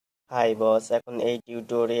Hi boss, এখন এই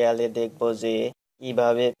টিউটোরিয়ালে দেখব যে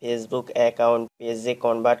কিভাবে ফেসবুক অ্যাকাউন্ট পেজে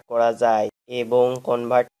কনভার্ট করা যায় এবং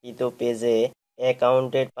কনভার্টকৃত পেজে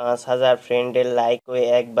অ্যাকাউন্টের ৫,০০০ ফ্রেন্ডের লাইক হয়ে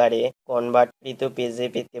একবারে কনভার্টকৃত পেজে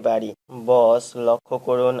পেতে পারি। বস, লক্ষ্য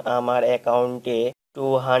করুন আমার অ্যাকাউন্টে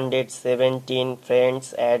 217 ফ্রেন্ডস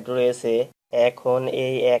অ্যাড রয়েছে। এখন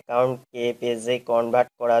এই অ্যাকাউন্টকে পেজে কনভার্ট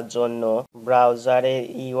করার জন্য ব্রাউজারের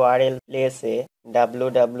ইউআরএল প্লেসে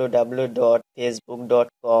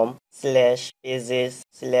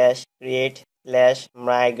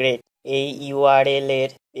www.facebook.com/pages/create/migrate এই ইউআরএল এর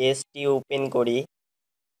পেজটি ওপেন করি।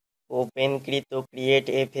 ওপেনকৃত create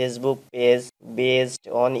a Facebook page based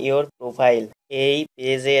on your profile এই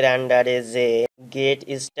পেজের আন্ডারে যে গেট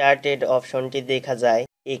স্টার্টেড অপশনটি দেখা যায়,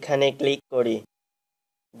 এখানে ক্লিক করি।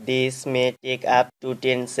 This may take up to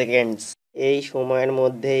 10 seconds. এই সময়ের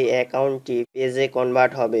মধ্যেই অ্যাকাউন্টটি পেজে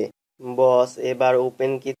কনভার্ট হবে। বস, এবার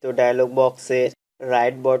ওপেনকৃত ডায়লগ বক্সের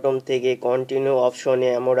রাইট বটম থেকে কন্টিনিউ অপশনে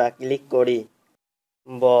আমরা ক্লিক করি।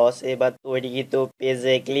 বস, এবার তৈরিকৃত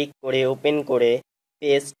পেজে ক্লিক করে ওপেন করে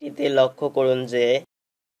পেজটিতে লক্ষ্য করুন যে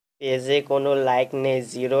পেজে কোনো লাইক নেই,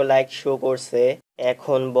 0 লাইক শো করছে।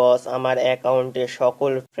 এখন বস, আমার অ্যাকাউন্টে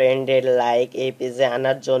সকল ফ্রেন্ডের লাইক এই পেজে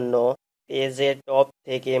আনার জন্য পেজের টপ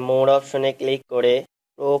থেকে মোর অপশনে ক্লিক করে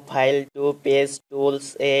প্রোফাইল টু পেজ টুলস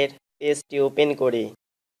এর পেজটি ওপেন করি।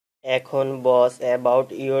 এখন বস, অ্যাবাউট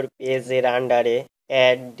ইওর পেজের আন্ডারে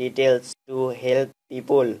add details to help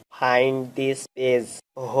people find this page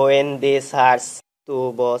when they search. তো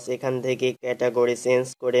বস, এখান থেকে ক্যাটাগরি চেঞ্জ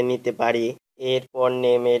করে নিতে পারি। এরপর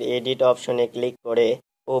নেমের এডিট অপশনে ক্লিক করে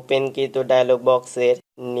ওপেনকৃত ডায়লগ বক্সের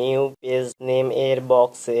নিউ পেজ নেম এর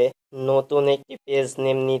বক্সে নতুন একটি পেজ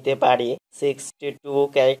নেম নিতে পারি 62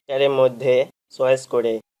 ক্যারেক্টারের মধ্যে চয়েস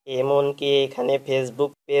করে। এমনকি এখানে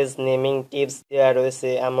ফেসবুক পেজ নেমিং টিপস দেওয়া রয়েছে,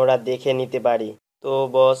 আমরা দেখে নিতে পারি। তো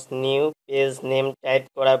বস, নিউ পেজ নেম টাইপ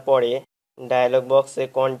করার পরে ডায়লগ বক্সে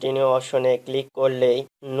কন্টিনিউ অপশনে ক্লিক করলেই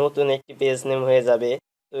নতুন একটি পেজ নেম হয়ে যাবে।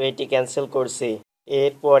 তো এটি ক্যান্সেল করছি।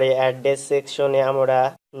 এরপরে অ্যাড্রেস সেকশনে আমরা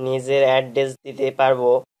নিজের অ্যাড্রেস দিতে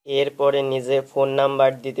পারবো। এরপরে নিজের ফোন নাম্বার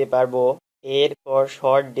দিতে পারবো। এরপর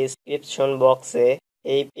শর্ট ডিসক্রিপশন বক্সে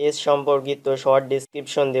এই পেজ সম্পর্কিত শর্ট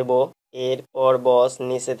ডিসক্রিপশন দেব। এরপর বস,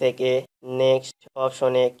 নিচে থেকে নেক্সট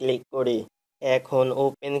অপশনে ক্লিক করি। এখন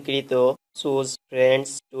ওপেনকৃত choose friends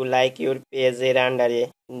to like your পেজের আন্ডারে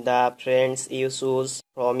the friends you choose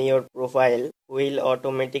from your profile will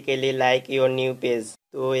automatically like your new page.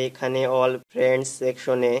 তো এখানে অল ফ্রেন্ডস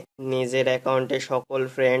সেকশনে নিজের অ্যাকাউন্টে সকল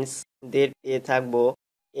ফ্রেন্ডসদের পেয়ে থাকবো।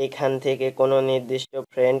 এখান থেকে কোনো নির্দিষ্ট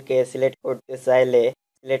ফ্রেন্ডকে সিলেক্ট করতে চাইলে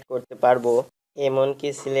সিলেক্ট করতে পারবো। এমনকি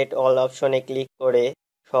সিলেক্ট অল অপশনে ক্লিক করে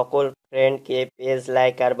সকল ফ্রেন্ডকে পেজ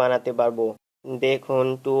লাইকার বানাতে পারবো। দেখুন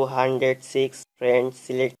 206 ফ্রেন্ড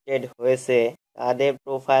সিলেক্টেড হয়েছে, তাদের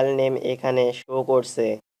প্রোফাইল নেম এখানে শো করছে।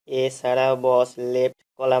 এছাড়াও বস, লেফট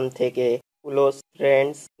কলাম থেকে ক্লোজ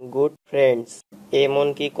ফ্রেন্ডস, গুড ফ্রেন্ডস,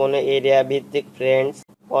 এমনকি কোনো এরিয়া ভিত্তিক ফ্রেন্ডস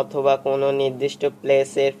অথবা কোনো নির্দিষ্ট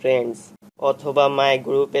প্লেসের ফ্রেন্ডস অথবা মাই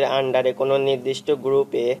গ্রুপের আন্ডারে কোনো নির্দিষ্ট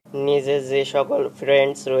গ্রুপে নিজের যে সকল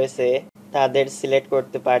ফ্রেন্ডস রয়েছে তাদের সিলেক্ট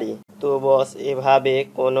করতে পারি। তো বস, এভাবে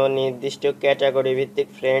কোনো নির্দিষ্ট ক্যাটাগরি ভিত্তিক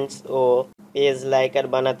ফ্রেন্ডস ও পেজ লাইকার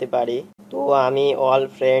বানাতে পারি। তো আমি অল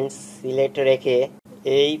ফ্রেন্ডস সিলেক্ট রেখে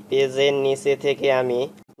এই পেজের নিচে থেকে আমি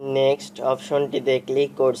নেক্সট অপশনটিতে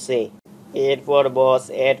ক্লিক করছি। এরপর বস,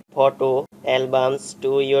 add photo albums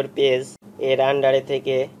to your page এর আন্ডারে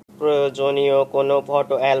থেকে প্রয়োজনীয় কোনো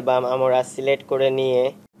ফটো অ্যালবাম আমরা সিলেক্ট করে নিয়ে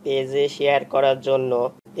পেজে শেয়ার করার জন্য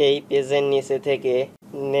এই পেজের নিচে থেকে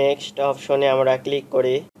নেক্সট অপশনে আমরা ক্লিক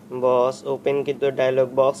করি। বস, ওপেনকৃত ডায়লগ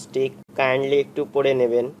বক্সটি কাইন্ডলি একটু পড়ে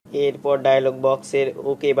নেবেন। এরপর ডায়লগ বক্সের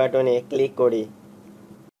ওকে বাটনে ক্লিক করি।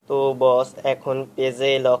 তো বস, এখন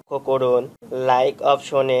পেজে লক্ষ্য করুন লাইক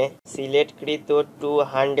অপশনে সিলেক্টকৃত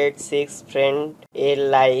 206 ফ্রেন্ড এর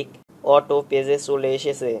লাইক অটো পেজে চলে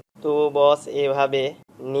এসেছে। তো বস, এভাবে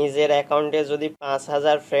নিজের অ্যাকাউন্টে যদি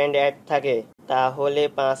 ৫,০০০ ফ্রেন্ড অ্যাড থাকে তাহলে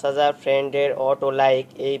 ৫,০০০ ফ্রেন্ডের অটো লাইক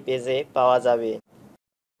এই পেজে পাওয়া যাবে।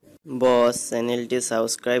 বস, চ্যানেলটি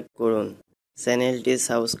সাবস্ক্রাইব করুন। চ্যানেলটি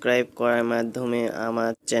সাবস্ক্রাইব করার মাধ্যমে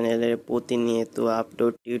আমার চ্যানেলের প্রতিনিয়ত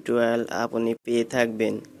আপলোড টিউটোরিয়াল আপনি পেয়ে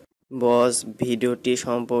থাকবেন। বস, ভিডিওটি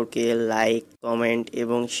সম্পর্কে লাইক, কমেন্ট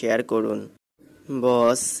এবং শেয়ার করুন।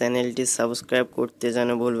 বস, চ্যানেলটি সাবস্ক্রাইব করতে যেন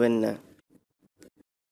ভুলবেন না।